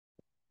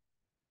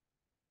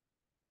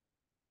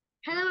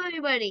Hello,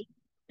 everybody.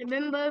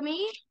 Remember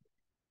me?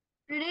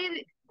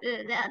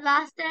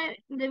 Last time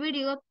in the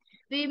video,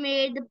 we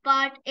made the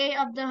part A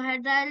of the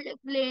hydraulic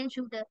plane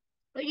shooter,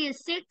 which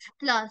is 6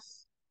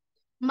 plus.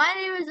 My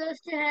name is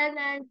Ostahel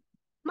and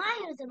my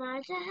name is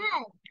Amar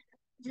Shahel.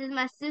 This is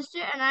my sister,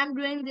 and I'm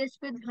doing this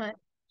with her.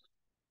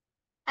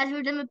 As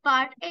we've done with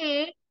part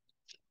A,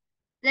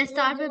 let's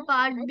start with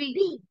part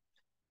B.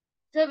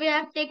 So we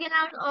have taken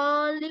out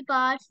all the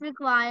parts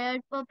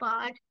required for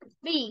part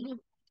B.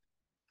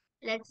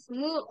 Let's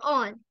move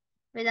on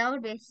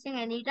without wasting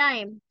any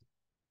time.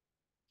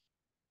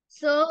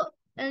 So,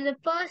 in the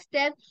first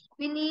step,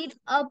 we need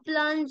a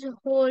plunge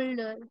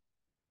holder.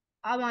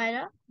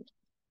 Amira,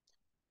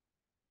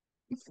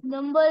 its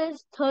number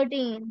is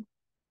 13.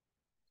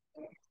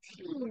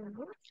 Here,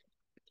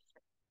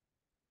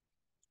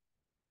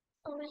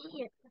 over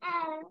here.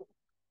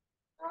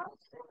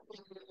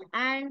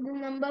 And the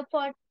number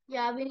 4,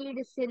 yeah, we need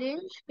a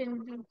syringe. Can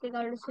we take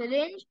out a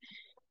syringe?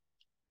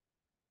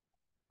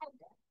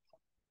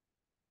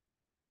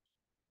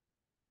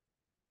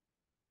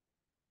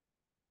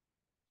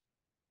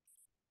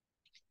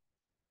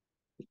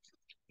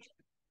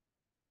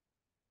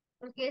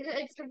 Okay, so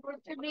it's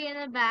supposed to be in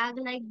a bag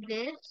like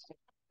this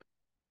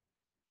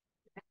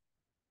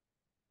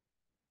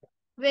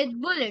with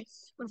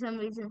bullets for some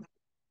reason.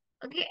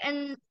 Okay,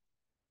 and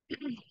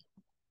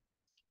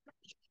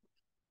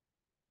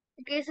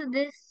okay, so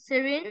this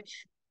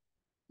syringe,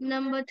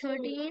 number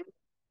 13.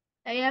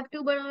 I have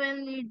two, but I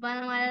only need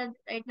one Amira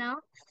right now.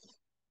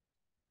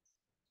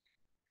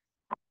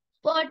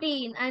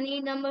 14. I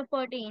need number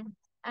 14.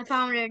 I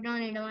found it. No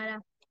need,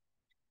 Amara.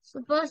 So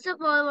first of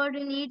all, what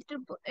we need to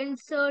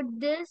insert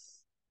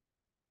this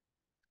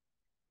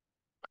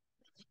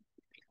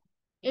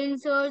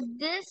into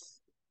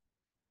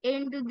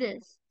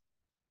this.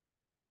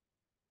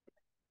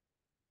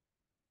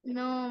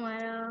 No,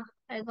 Amara.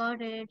 I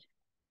got it.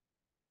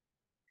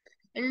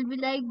 It'll be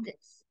like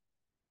this.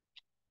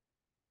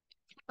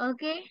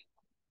 Okay.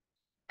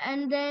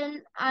 And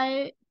then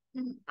we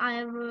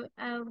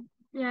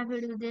have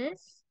to do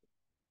this.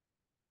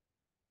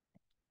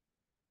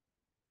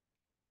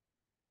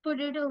 Put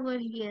it over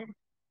here.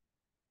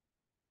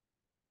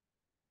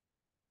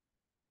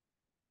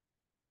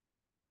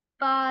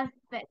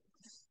 Perfect.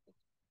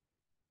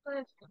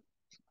 Perfect.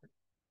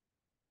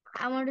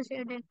 I want to say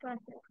it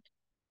perfect.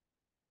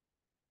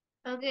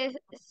 Okay,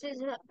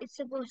 it's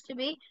supposed to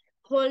be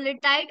hold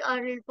it tight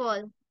or it'll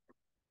fall.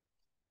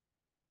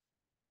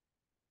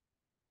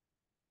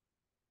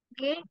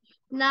 Okay.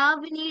 Now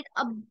we need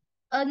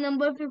a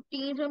number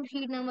 15 from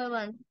sheet number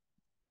 1.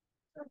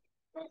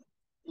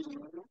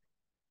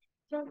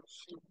 From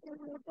sheet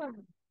number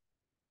 1.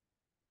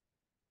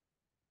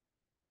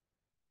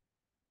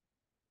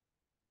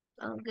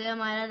 Okay,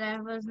 Amara,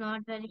 that was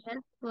not very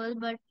helpful,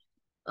 but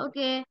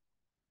okay.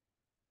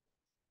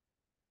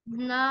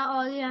 Now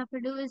all you have to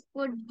do is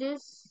put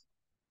this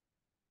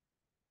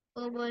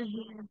over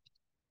here.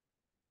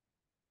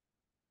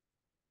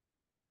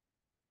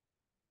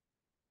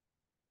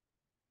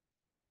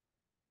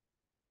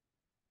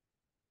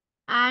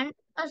 And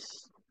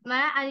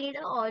I need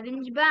an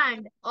orange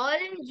band.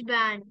 Orange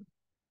band.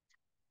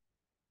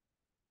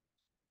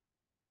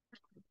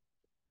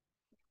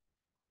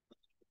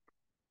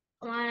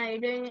 Amara, you're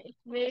doing it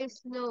very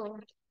slow.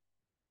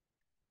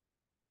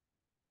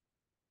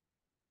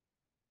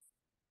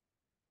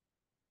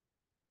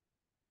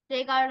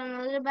 Take out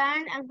another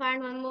band and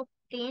find one more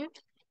 15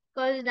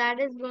 because that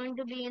is going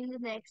to be in the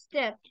next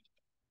step.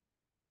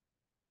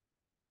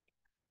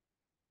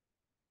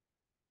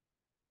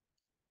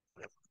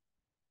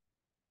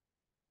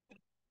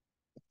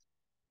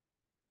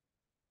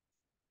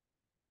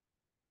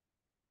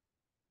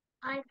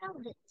 I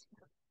found it.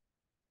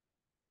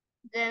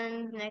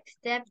 Then next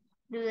step,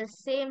 do the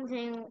same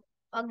thing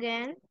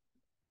again.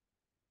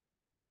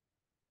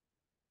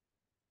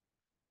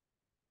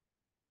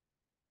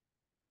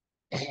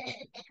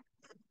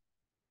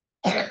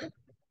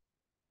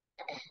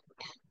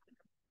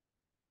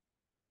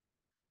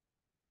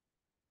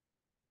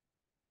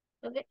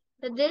 Okay,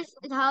 so this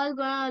is how it's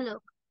gonna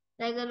look,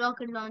 like a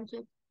rocket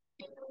launcher.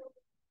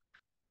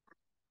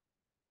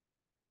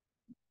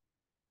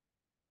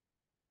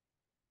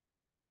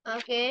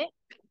 Okay,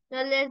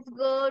 now let's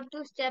go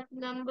to step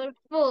number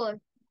 4.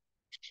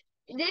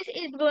 This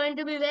is going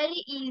to be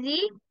very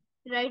easy,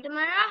 right,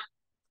 Amara?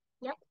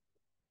 Yep.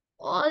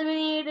 All we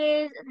need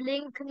is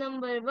link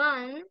number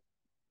 1,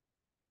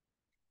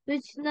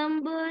 which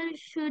number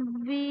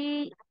should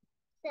be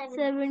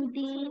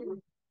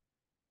 17.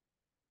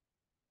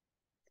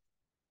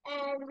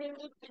 And we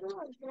need 2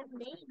 of them,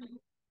 maybe.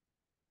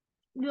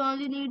 You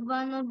only need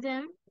 1 of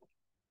them.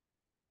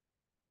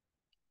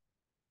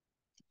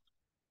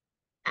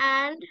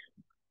 And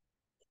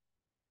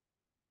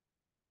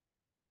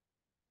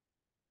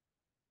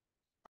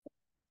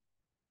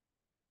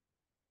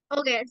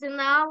okay, so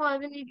now what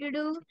we need to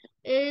do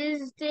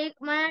is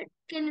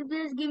can you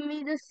please give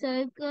me the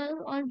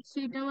circle on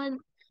sheet number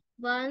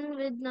 1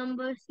 with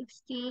number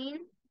 16?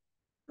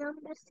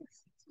 Number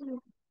 16.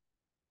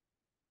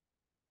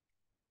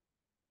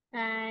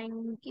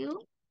 Thank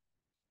you.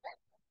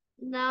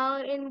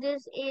 Now in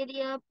this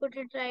area, put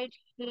it right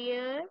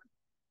here.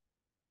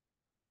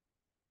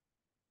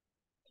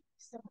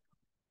 So,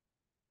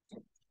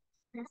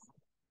 this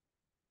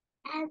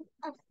and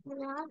a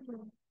flower.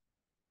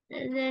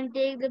 And then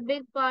take the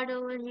big part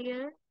over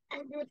here.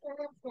 And then put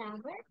a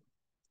flower.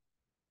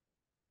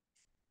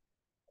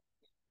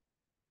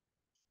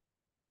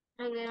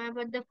 Okay, I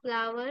put the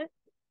flower.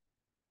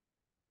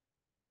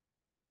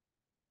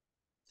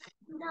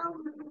 Now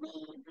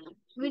maybe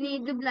we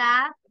need the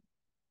black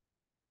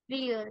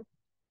beer,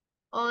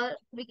 or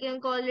we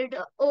can call it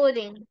a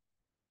O-ring.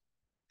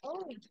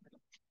 Oh,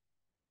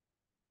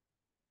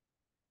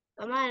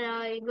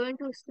 Amara, you're going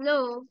too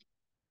slow.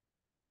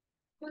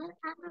 Well,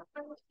 I'm not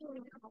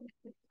understanding how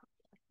to-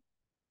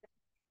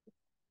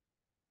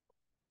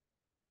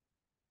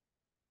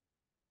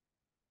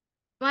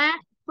 Maya,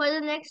 for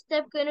the next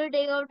step, can you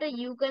take out a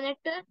U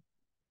connector?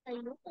 A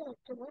U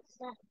connector, what's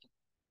that?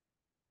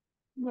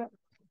 What?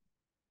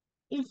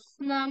 It's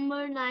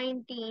number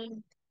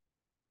 19.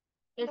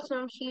 It's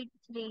from sheet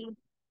 3.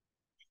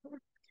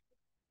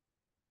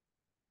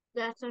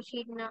 That's from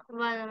sheet 1,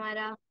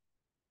 Amara.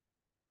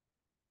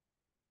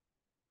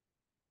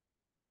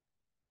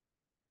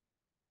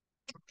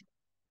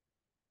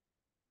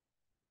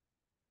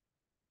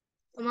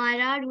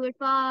 Amara, do it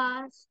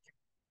fast.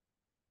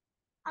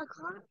 I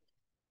can't.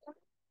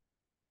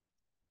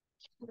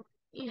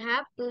 You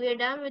have to. We're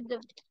done with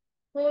the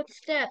fourth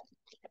step.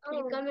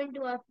 We come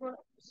into our fourth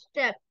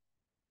step.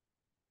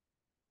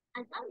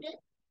 I found it.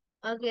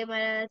 Okay,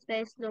 Amara, that's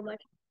very slow, but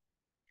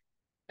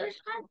it's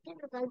quite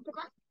difficult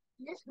because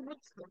this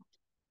mixed them.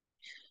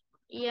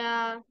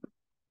 Yeah.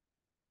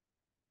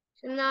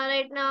 So now,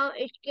 right now,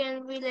 it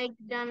can be like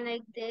done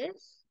like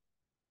this.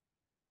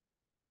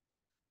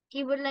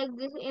 Keep it like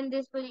this in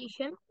this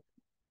position,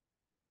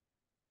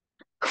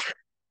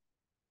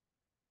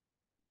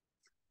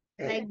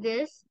 like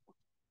this.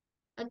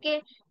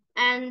 Okay,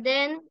 and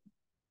then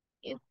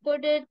you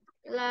put it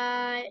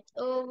like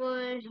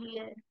over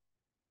here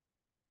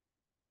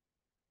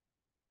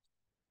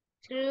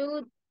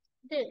through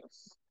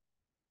this.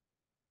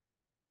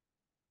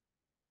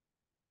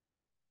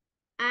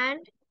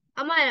 And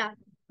Amara,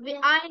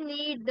 I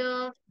need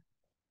the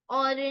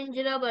orange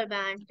rubber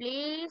band,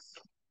 please.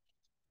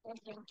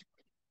 Okay.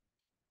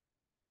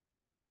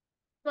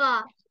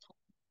 Fast.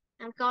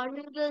 I'm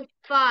counting to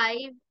 5.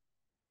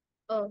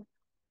 Oh,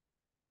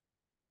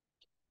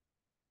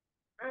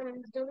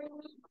 I'm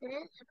doing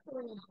this.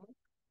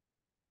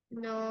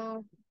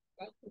 No,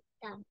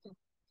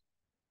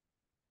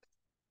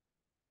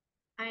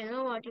 I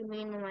know what you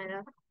mean,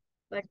 Amara,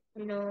 but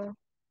no.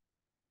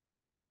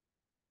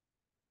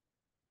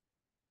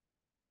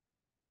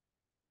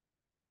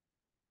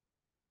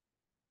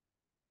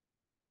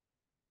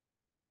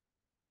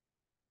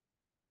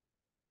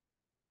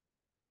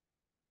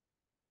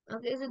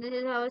 Okay, so this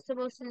is how it's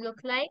supposed to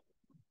look like.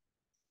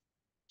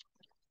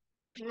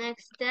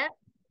 Next step.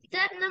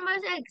 Step number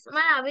 6.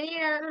 Maya, we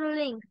need another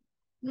link.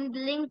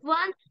 Link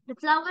 1, the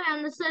flower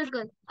and the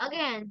circle.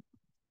 Again,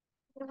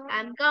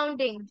 I'm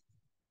counting.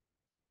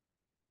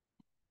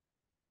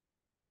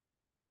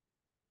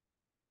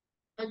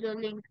 Other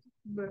link.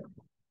 Bro.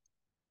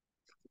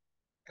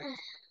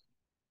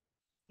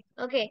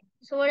 Okay,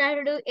 so what I have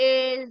to do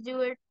is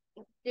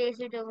place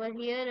it over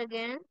here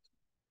again.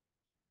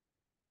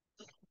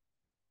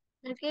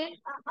 Okay.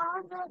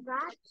 All the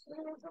rats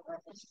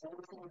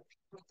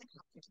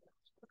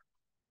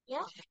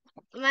yeah.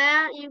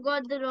 Maya, you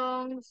got the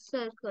wrong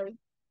circle.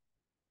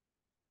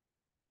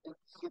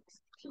 It's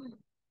 16.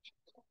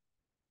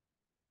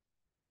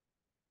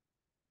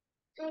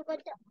 So I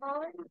got the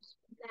orange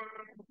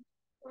bag.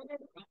 What are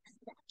the next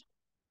step?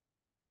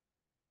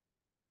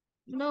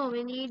 No,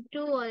 we need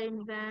 2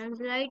 orange bands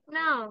right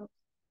now.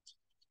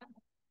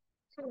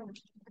 So,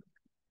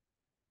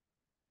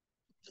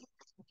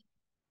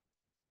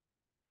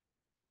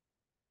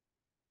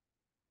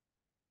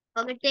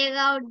 okay, take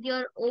out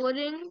your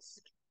O-rings.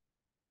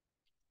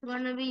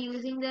 Gonna be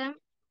using them.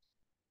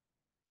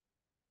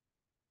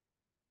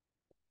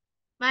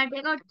 Might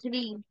take out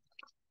 3.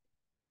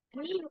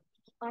 3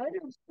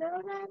 orange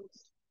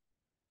bands?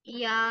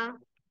 Yeah.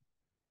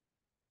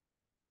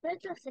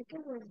 Where's the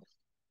second one?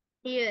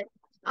 Here.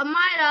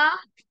 Amira,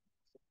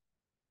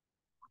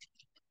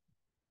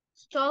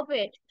 stop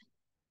it.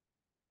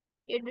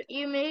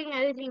 You're making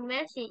everything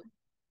messy.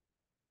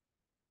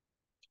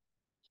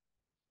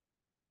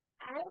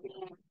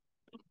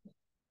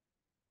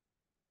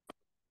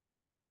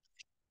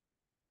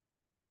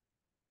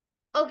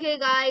 Okay,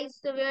 guys,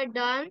 so we are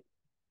done.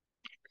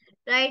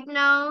 Right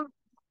now,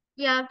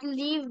 you have to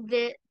leave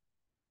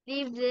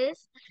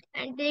this,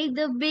 and take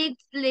the big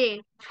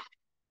plate.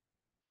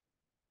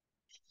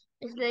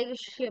 It's like a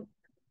ship.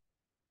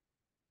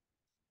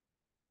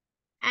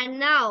 And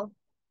now,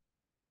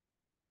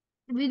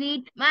 we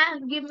need,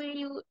 man, give me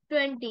you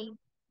 20.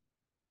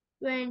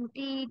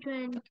 20,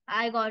 20.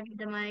 I got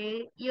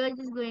it. Yours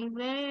is going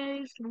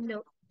very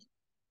slow.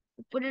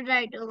 Put it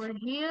right over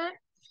here.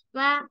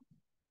 Ma,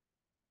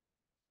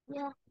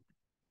 yeah.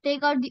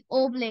 Take out the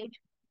O blade.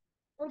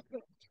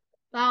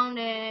 Found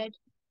it.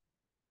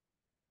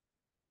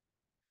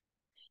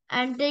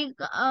 And take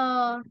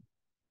no,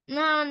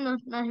 no,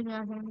 nothing,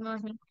 nothing,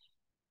 nothing,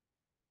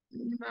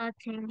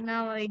 nothing.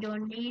 Now I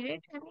don't need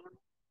it anymore.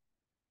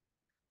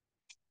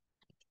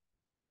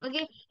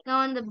 Okay, now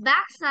on the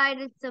back side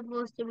it's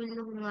supposed to be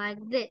looking like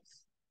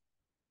this.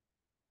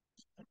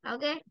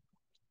 Okay,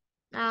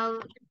 now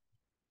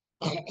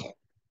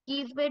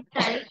keep it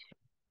tight.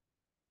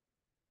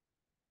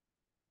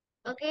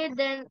 Okay,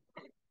 then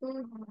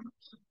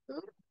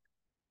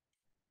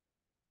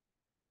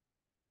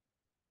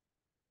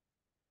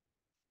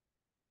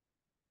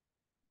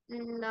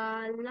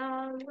la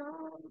la la.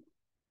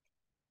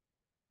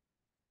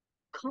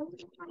 Come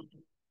on.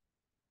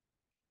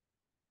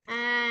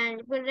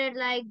 And put it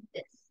like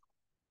this.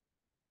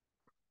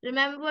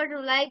 Remember to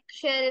like,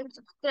 share, and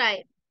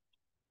subscribe.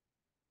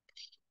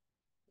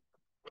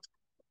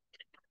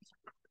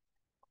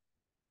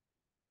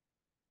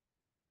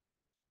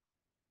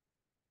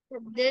 So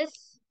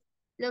this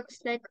looks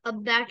like a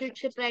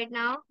battleship right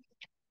now.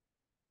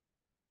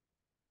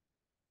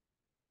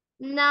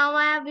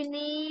 Now we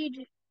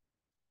need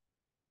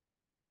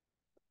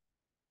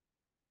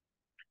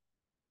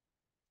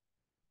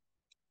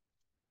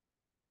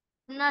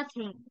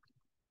nothing.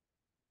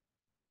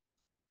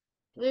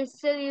 We're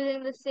still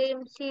using the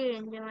same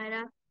syringe,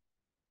 Amira.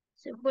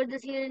 So put the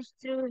syringe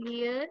through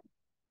here.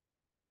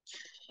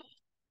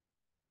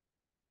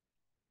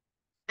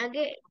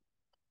 Okay.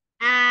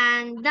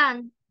 And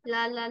done.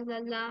 La la la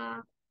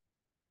la.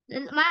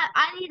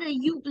 I need a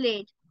U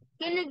plate.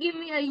 Can you give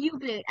me a U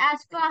plate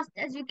as fast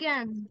as you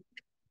can?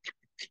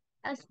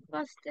 As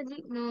fast as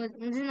you. No,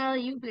 this is not a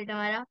U plate,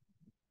 Amira.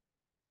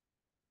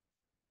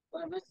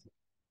 What was,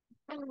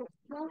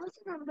 what was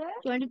the number?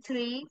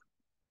 23.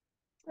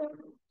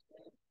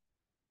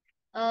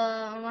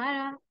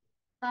 Amira,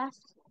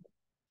 fast.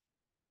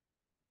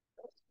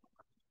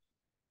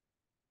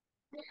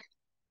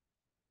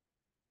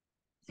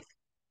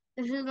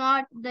 This is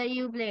not the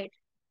U plate.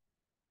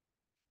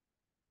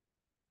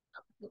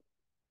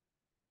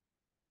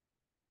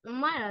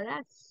 Amira,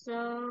 that's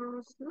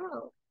so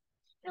slow.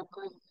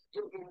 Because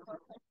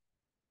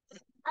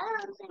I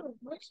don't think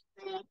which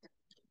plate.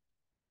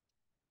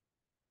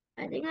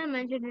 I think I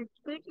mentioned it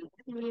pretty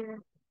clear.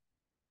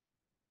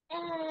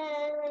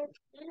 And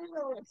you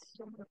know it's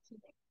so much.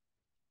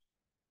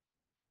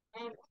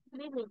 And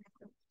maybe.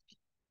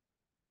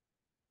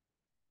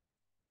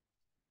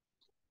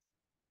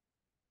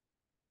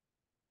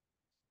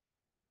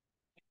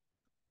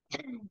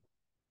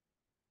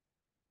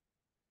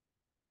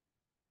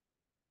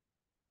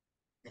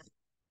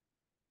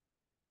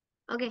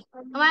 Okay.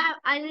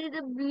 I need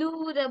a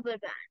blue rubber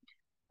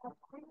band.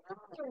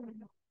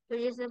 Which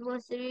is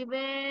supposed to be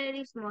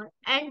very small.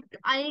 And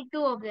I need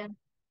two of them.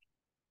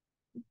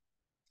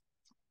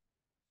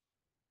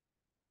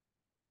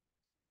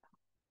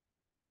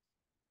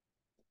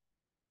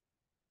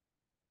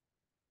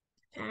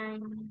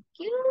 Thank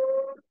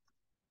you.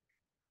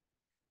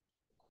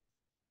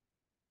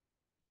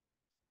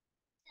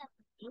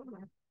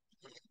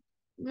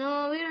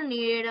 No, we don't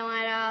need it,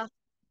 Amara.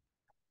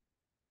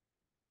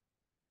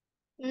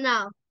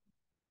 No.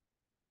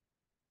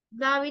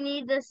 Now we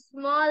need the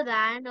small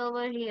band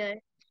over here.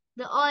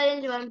 The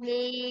orange one,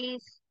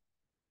 please.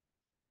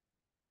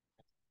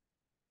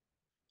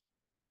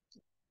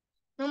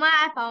 Mama,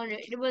 I found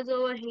it. It was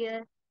over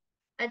here.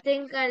 I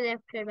think I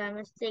left it by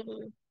mistake.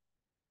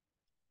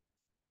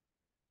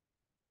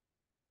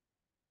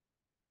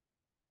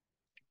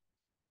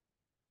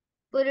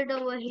 Put it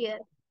over here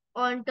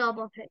on top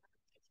of it.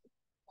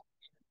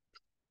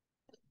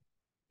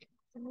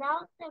 Now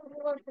I'm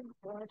going to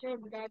water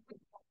that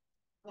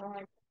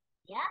water.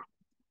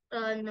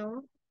 Yeah?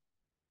 No.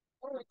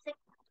 Oh, it's like,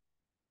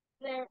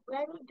 well,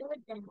 let me do it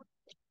then.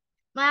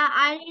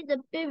 I need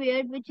the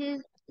pivot, which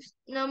is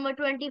number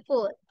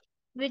 24,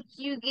 which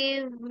you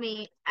gave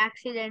me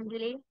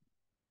accidentally.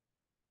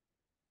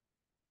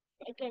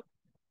 Okay.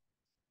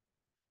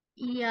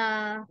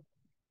 Yeah,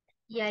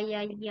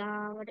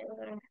 yeah,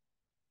 whatever.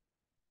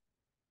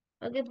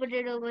 Okay, put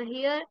it over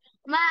here.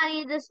 I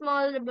need the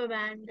small rubber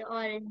band, the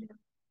orange.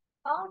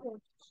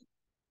 Orange?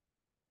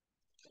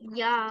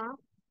 Yeah.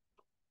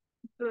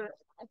 I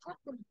thought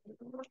the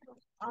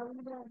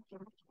orange.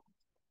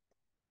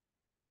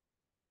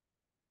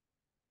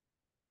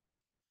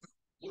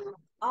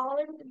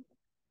 Orange,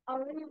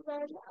 orange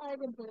ones are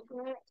the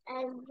bigger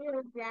and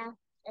the black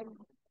and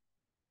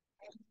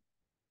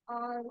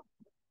uh,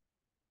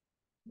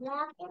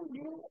 black and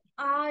blue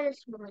are the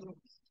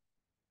smallest.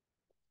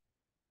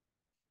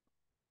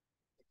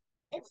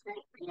 It's like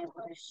they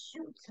were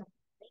shoot something.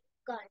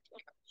 Gun,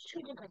 like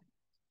shoot a gun.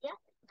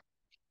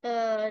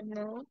 Yeah.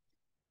 No.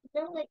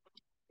 They're like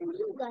the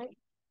new gun.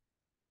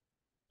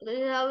 This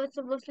is how it's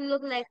supposed to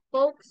look like,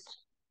 folks.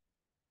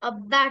 A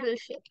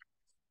battleship.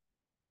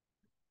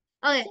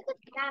 Okay.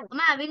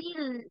 Ma, we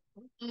need.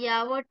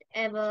 Yeah,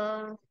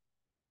 whatever.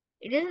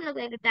 It doesn't look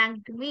like a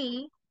tank to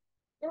me.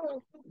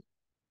 No. Do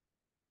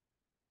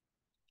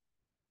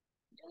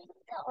you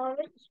think the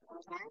orange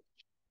one?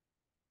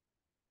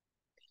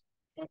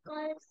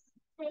 because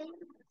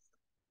things.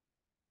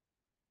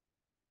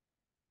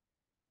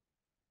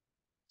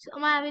 So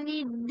I will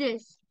need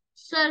this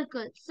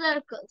circle,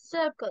 circle,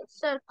 circle,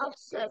 circle,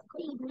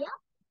 circle. Yeah.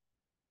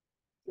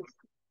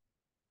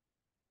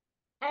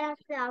 And a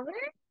flower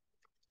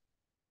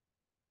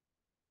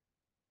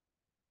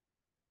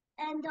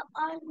and the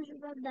orange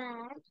rubber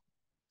band.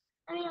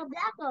 I mean a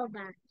black rubber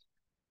band.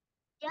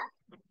 Yeah.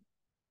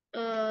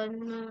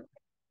 No.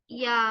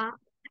 Yeah.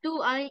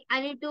 Two. I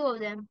need two of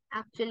them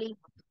actually.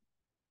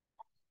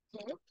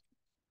 Okay.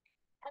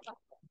 I got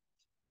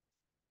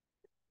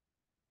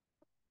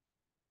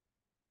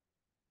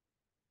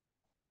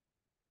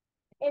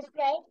it's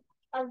right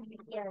over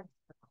here.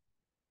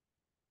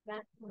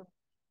 Back.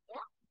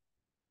 Yeah.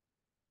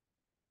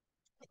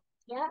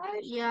 Yeah.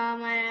 Yeah,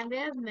 my we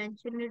have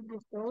mentioned it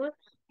before.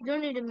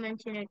 Don't need to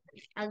mention it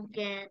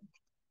again.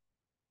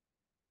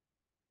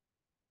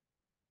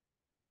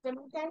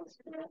 Sometimes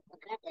we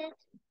forget it.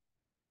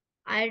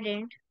 I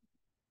didn't.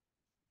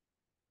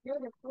 No,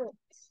 the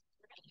fruits.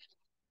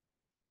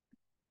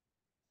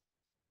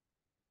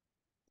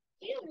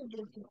 You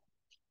do.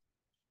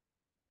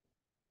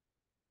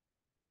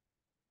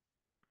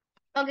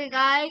 Okay,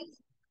 guys.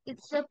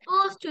 It's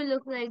supposed to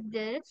look like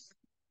this.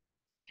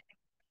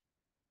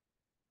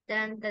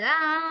 Dun da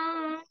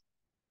da.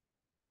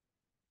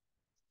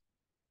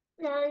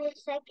 Now the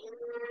second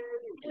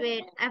one.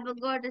 Wait, I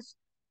forgot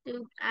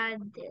to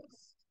add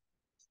this.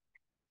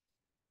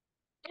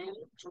 And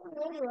two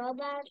more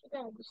robots on the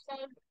other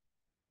side.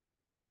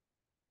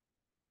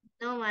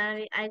 No,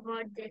 Mary, I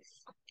got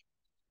this.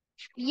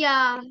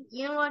 Yeah,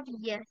 you know what?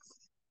 Yes.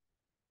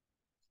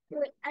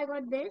 Wait, I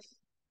got this.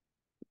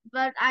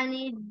 But I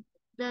need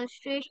the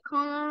straight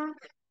corner.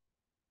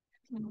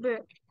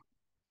 Brick.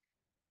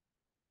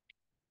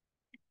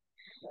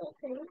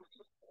 Okay.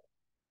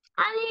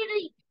 I need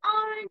an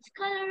orange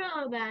color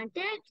rubber band.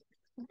 Take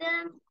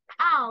them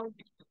out.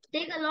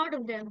 Take a lot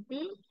of them,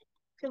 please.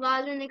 तो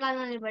बाद में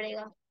निकालना नहीं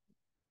पड़ेगा.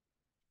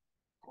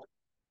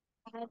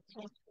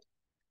 अच्छा.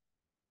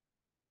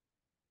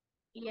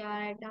 Yeah,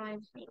 right now I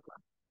see.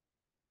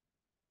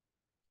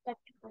 But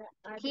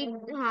keep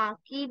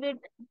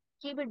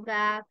it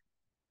back.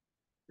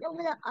 No,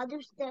 but the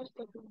other stairs.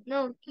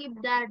 No,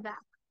 keep that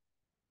back.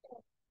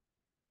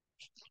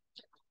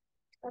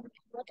 What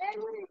are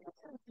you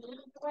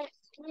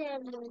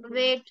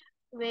doing?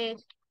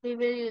 Wait. We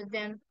will use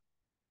them.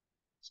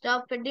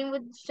 Stop fitting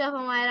with stuff,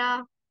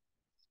 Amira.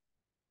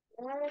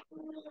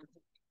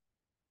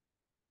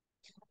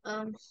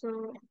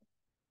 So,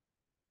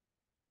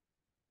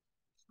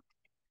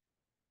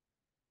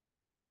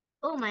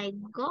 oh my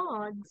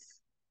God.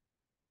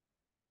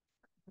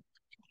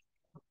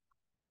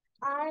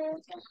 I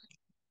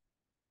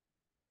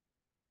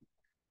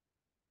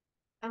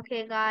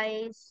Okay,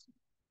 guys.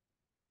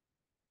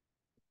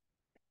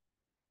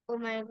 Oh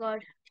my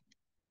God.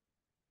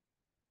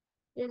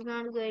 It's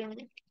not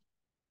going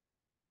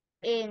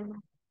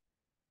in.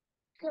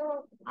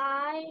 So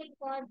I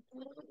got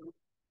these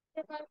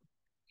because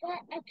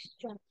they're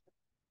extra.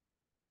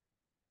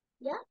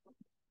 Yeah?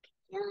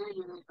 Yeah,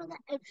 you know, for the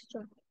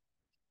extra.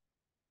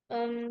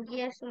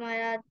 Yes,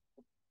 Maya.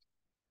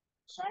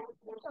 Should I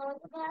put all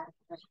of that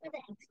just for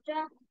the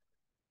extra?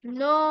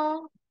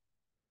 No.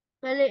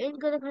 पहले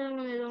इनको तो खत्म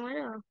होने दो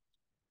मेरा.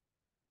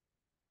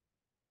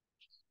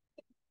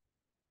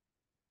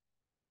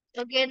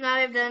 Okay, now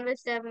we've done with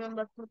step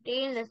number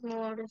 15. Let's move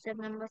on to step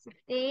number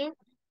 16.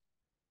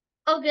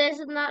 Okay,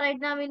 so now right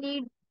now we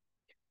need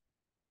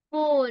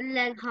 4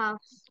 leg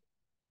halves.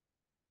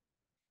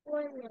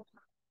 4 leg.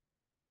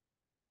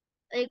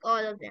 Like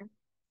all of them.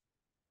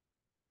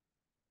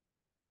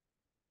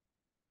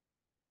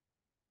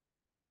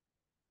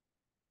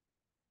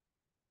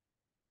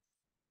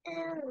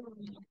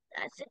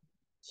 That's it.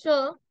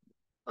 So,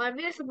 what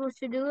we are supposed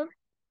to do,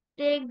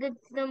 take the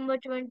number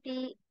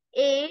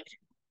 28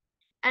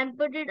 and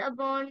put it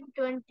upon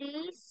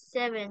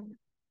 27.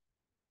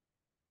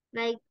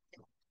 Like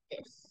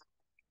this.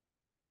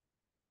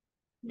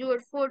 Do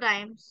it 4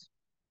 times.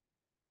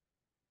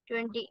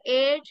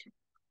 28,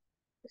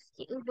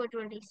 for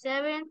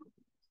 27.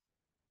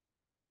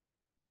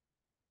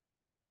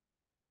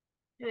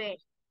 Wait.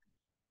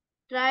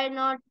 Try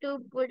not to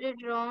put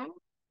it wrong.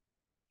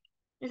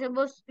 It's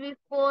supposed to be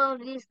 4 of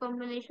these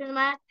combinations.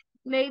 Man,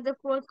 make the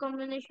 4th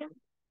combination.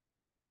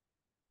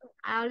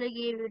 I only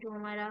gave you 2,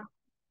 Mara.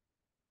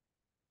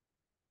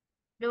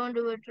 Don't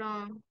do it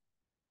wrong.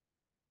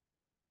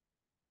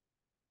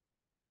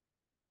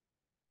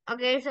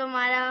 Okay, so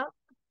Mara,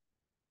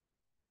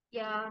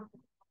 yeah,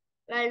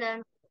 well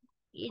done.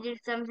 You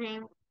did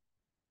something,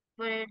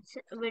 but it's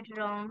a bit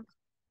wrong.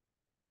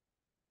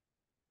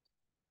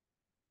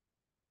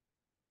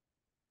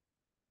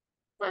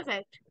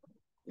 Perfect.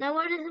 Now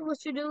what is it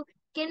supposed to do?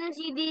 Can you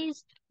see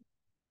these?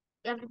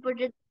 You have to put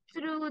it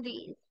through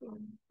these.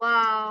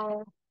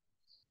 Wow.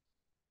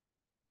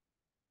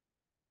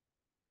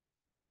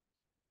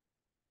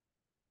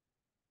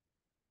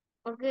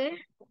 Okay.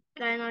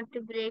 Try not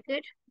to break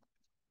it.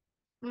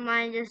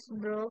 Mine just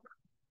broke.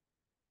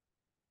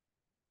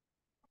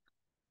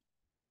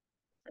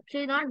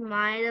 Actually, not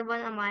my the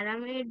one Amara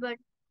made, but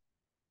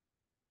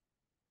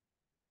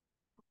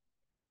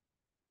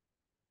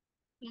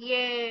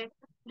yeah,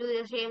 do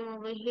the same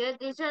over here.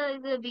 These are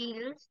like the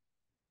wheels.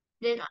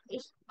 Then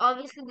it's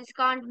obviously this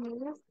can't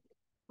move,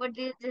 but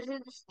this is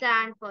the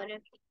stand for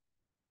it.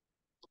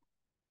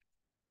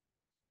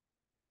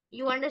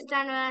 You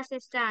understand when I say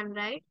stand,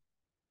 right?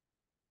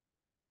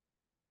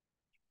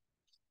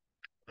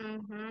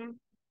 Mm-hmm.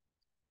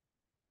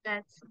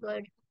 That's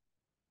good.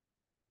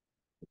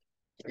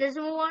 Let's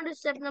move on to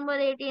step number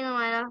 18,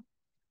 Amara.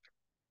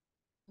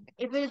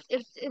 If it's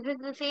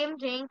the same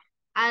thing,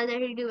 I'll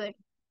let you do it.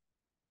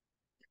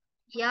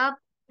 Yup,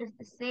 it's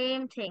the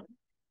same thing.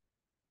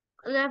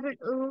 Left it,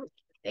 ooh,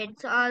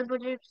 it's all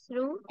put it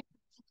through.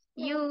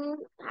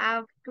 You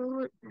have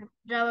to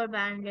rubber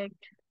band it,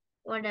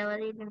 whatever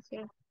you can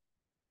say.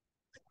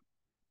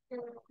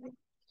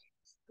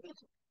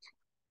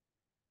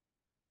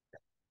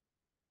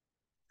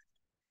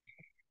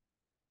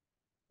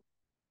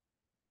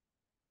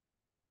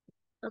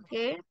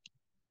 Okay.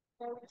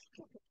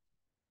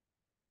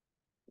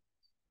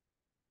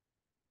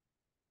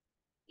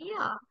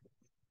 Yeah.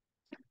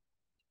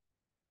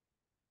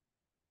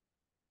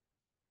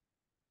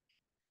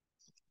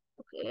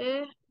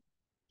 Okay.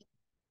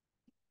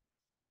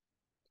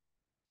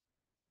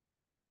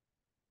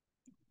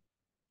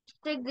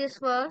 Take this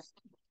first.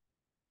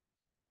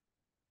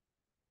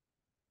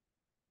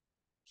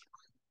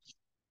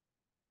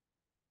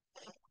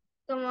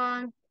 Come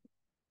on.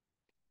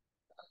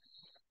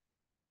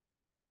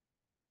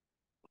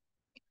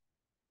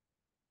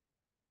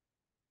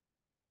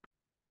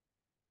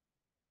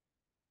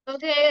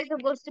 Okay, it's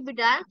supposed to be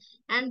done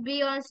and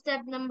be on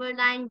step number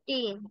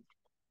 19.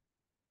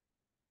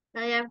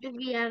 Now you have to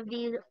we have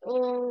these,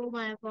 oh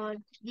my god,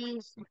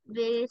 these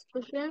various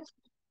cushions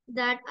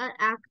that are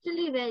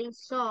actually very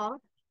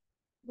soft.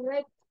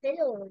 Like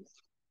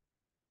pillows.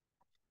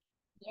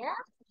 Yeah?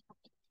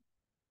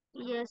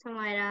 Yes,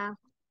 Amira.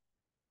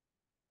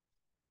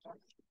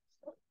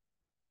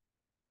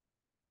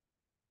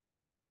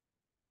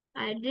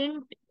 I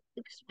didn't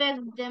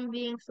expect them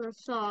being so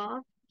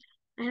soft.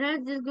 I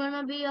thought this is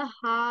gonna be a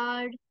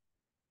hard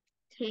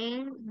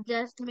thing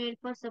just made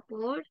for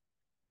support.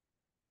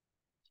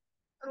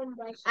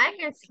 I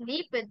can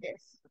sleep with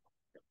this.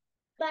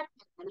 But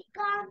we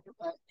can't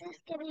because this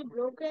can be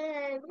broken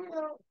and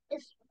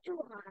it's too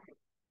hard.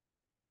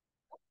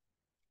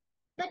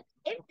 But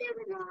if they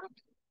were not,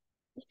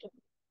 we can.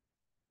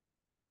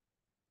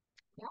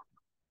 Yeah.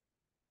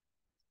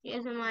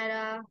 Yes,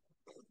 Amira.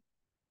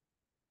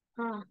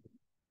 Ah,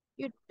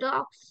 you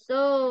talk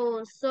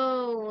so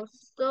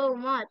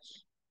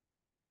much.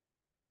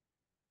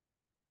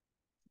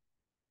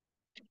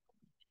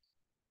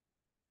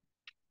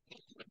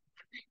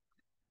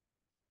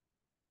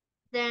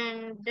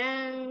 Dun.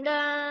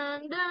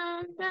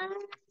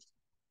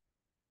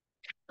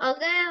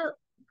 Okay,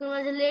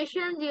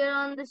 congratulations, you're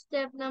on the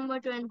step number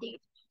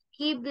 20.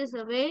 Keep this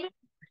away.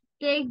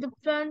 Take the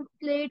front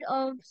plate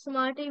of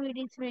Smarty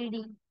Weedy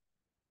 3D.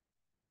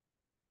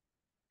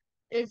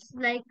 It's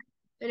like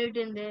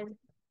written there.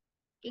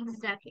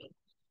 Exactly.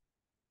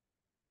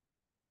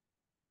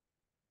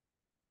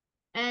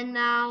 And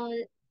now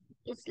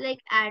it's like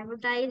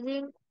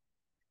advertising.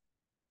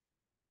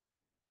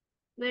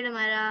 Wait a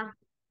minute.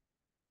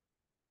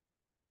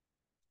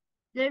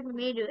 Let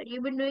me do it.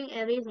 You've been doing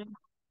everything.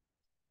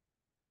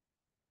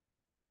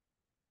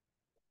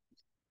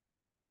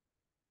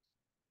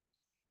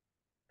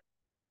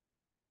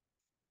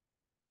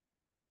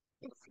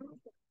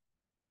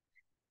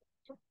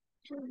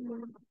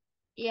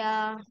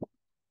 Yeah.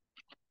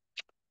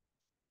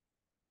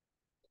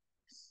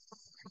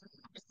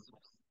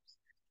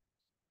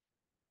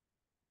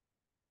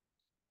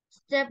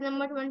 Step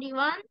number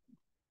 21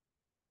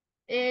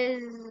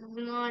 is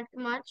not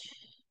much.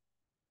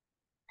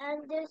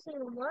 And there's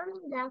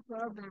one black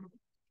rubber.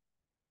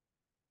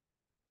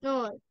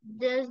 No,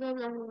 there's no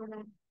black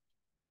rubber.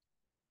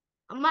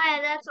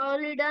 Maya, that's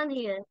already done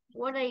here.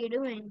 What are you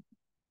doing?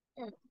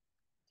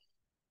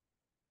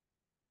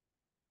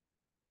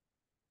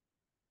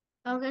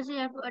 Okay, so you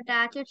have to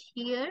attach it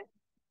here.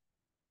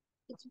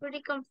 It's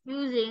pretty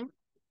confusing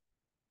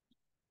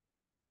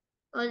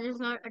because it's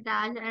not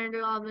attached and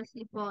it'll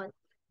obviously fall.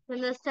 So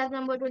the step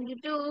number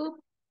 22,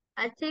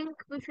 I think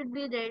we should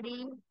be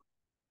ready.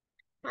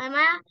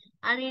 Maya,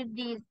 I need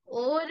these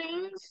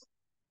O-rings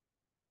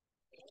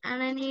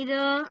and I need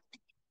a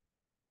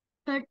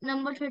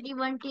number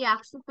 31 T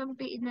axle from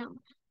page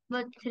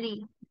number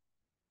 3.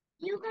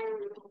 You can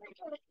remove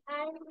it.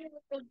 I will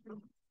take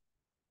them.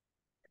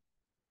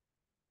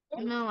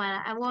 No,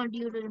 I want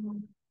you to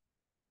remove.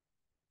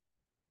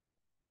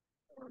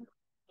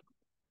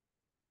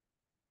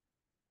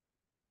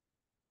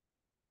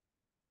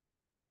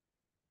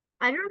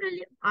 I don't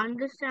really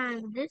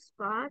understand this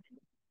part.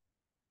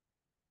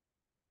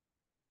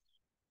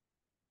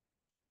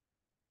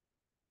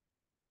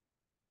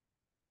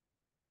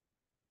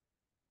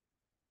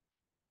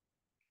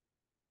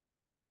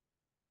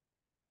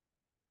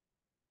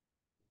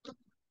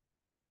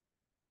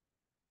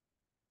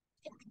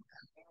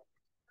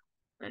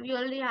 But we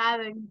already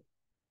have it.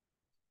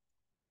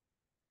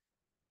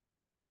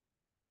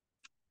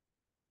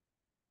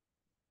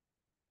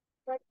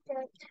 But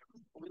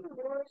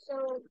more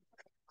so.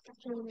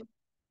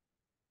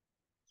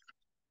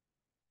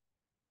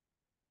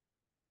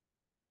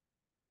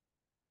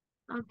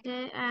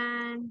 Okay,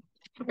 and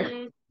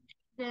take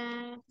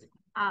them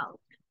out.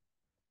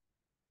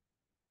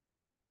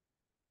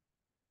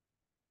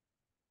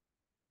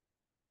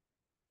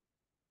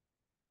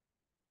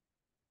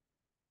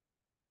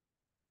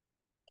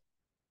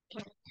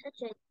 Can't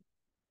touch it.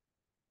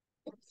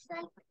 It's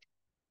like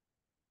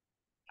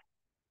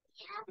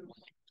having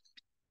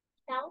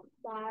sound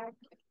bar.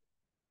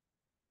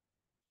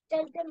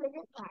 Tell the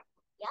middle part.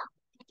 Yeah,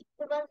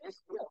 because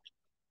this look.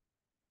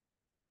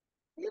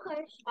 Look,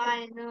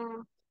 I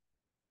know.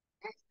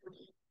 That's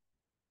me.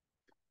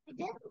 It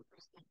doesn't.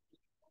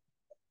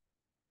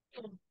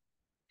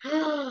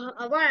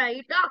 Amara,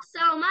 you talk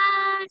so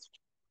much.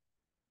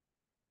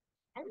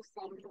 I'm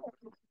saying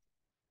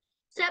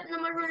step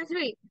number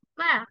 23.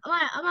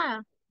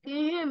 Amara, can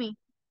you hear me?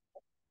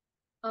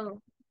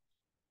 Oh.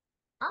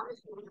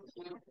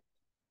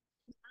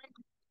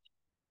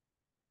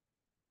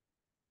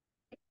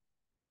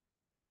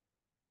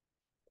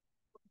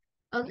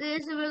 Okay,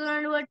 so we're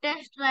gonna do a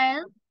test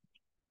trial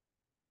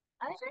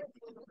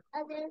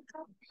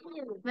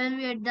when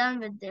we are done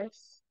with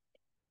this.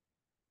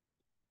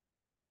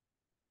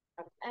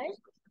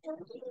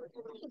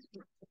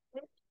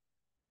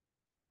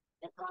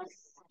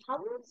 Because how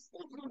is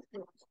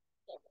it?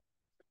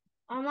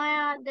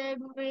 Amaya, there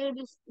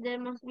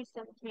must be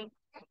something.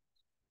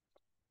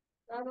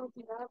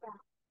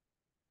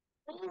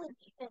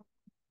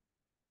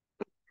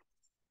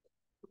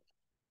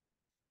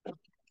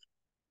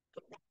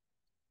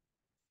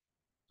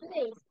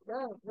 Please,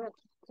 no, no,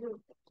 no.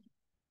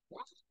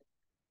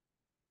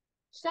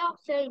 Stop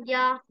saying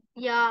yeah.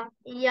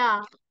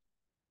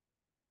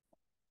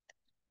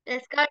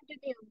 Let's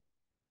continue.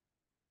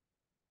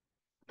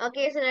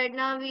 Okay, so right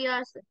now we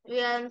are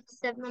on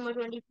step number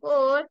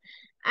 24,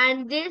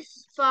 and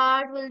this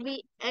part will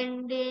be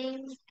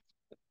ending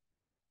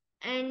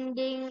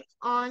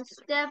on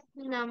step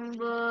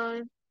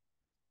number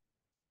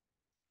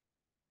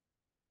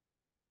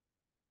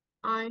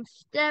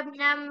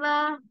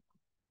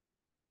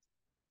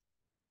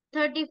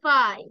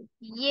 35.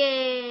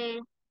 Yay!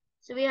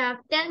 So we have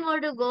 10 more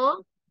to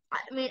go. I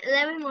mean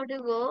 11 more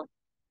to go.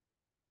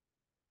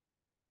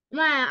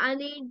 Maya, I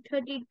need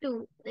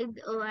 32.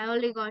 Oh, I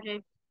only got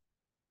it.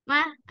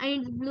 Maya, I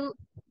need blue.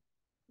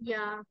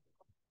 Yeah.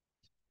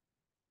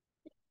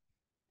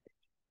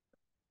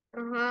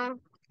 Uh-huh.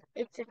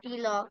 It's a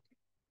T-lock.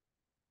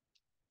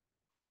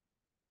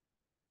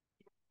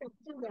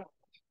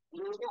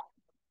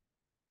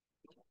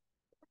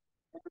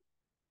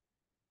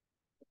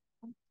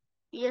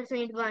 Yes, I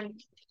need one.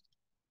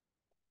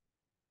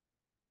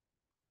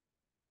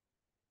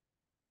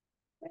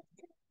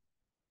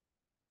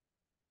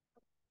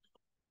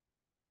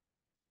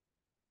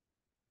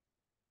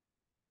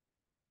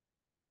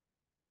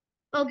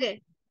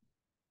 Okay.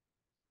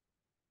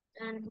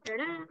 Dun, dun,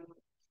 dun.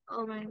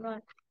 Oh my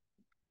god.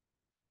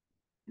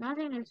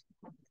 Nothing is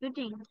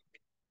fitting.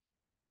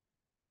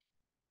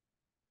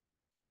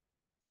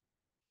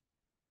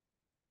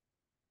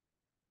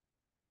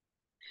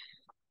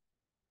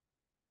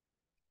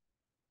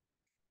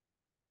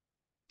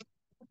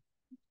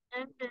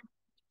 Dun, dun,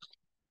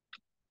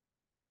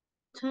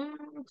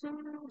 dun,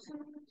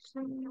 dun,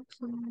 dun, dun,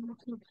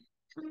 dun,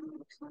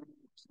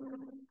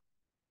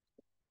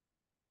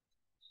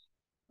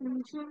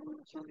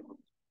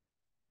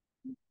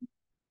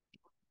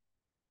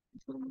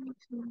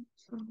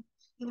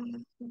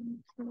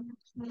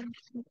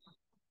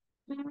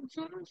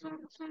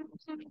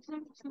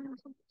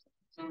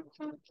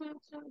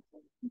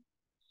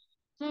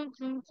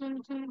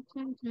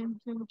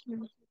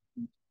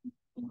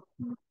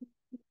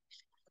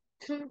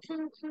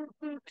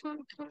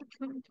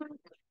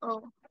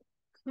 Oh.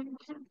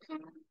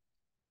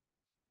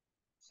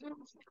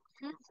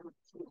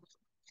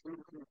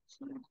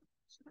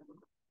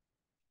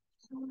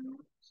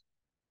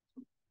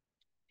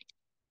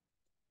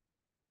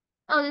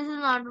 Oh, this is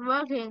not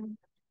working.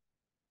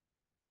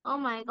 Oh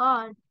my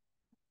god.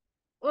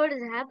 What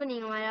is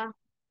happening, Maya?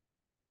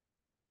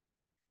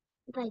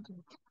 Right.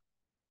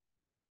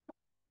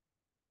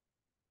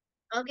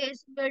 Okay,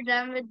 so we're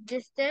done with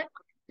this step.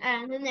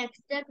 And the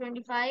next step,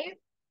 25.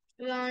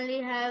 We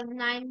only have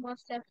 9 more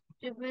steps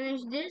to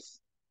finish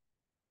this.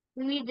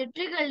 We need the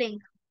trigger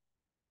link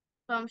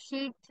from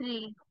sheet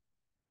 3.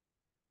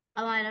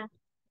 Amara,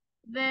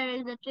 where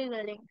is the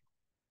trigger link?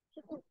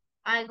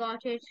 I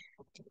got it.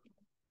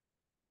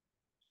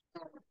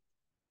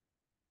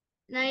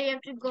 Now you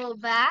have to go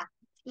back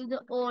to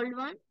the old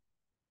one.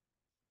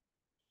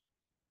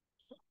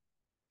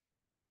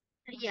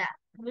 Yeah,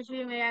 which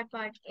we made at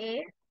part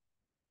A.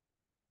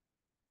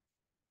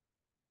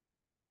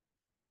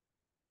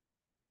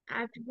 I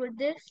have to put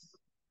this.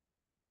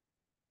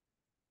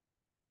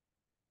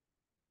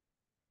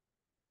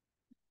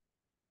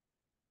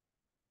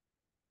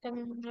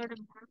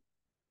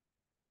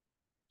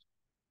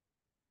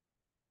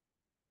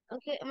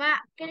 Okay,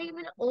 can you give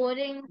me the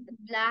O-ring, the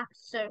black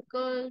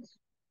circles?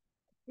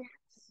 Black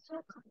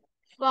circle.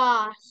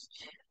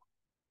 Fast.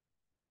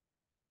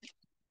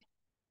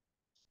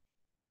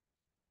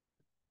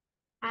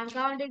 I'm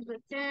counting to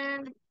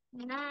 10,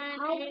 9,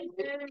 8,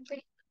 7,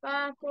 6,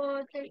 5,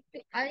 4, 3,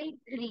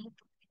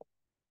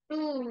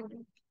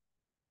 2,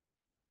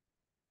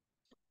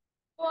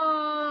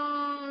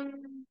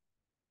 1.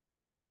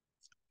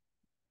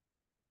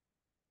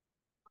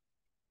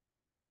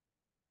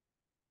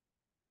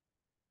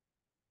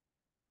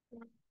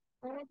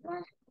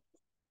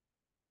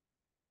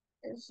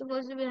 It's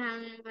supposed to be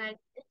hanging like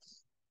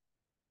this.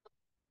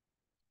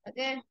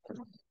 Okay,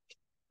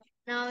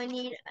 now we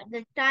need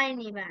the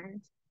tiny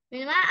bands.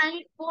 Meanwhile, I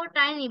need 4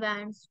 tiny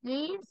bands,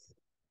 please.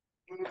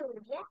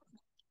 Yeah,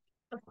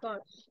 of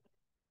course.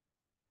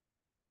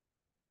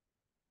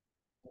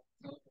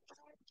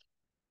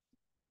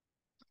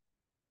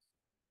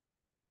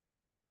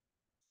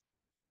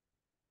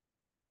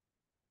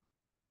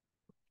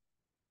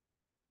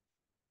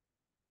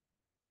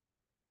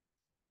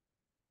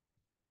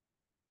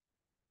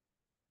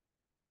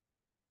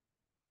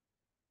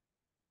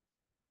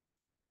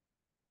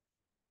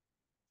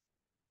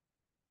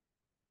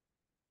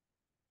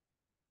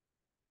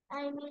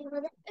 I mean,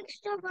 with the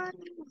extra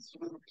ones,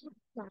 you keep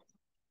that.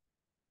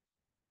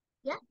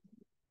 Yeah.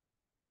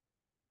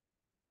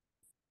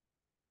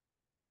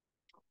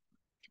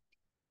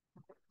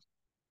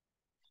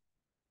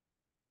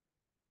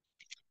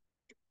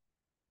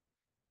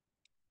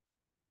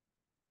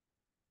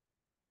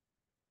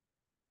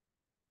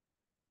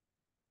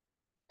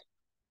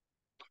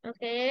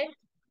 Okay.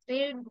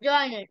 We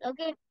join it.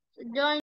 Okay. So join.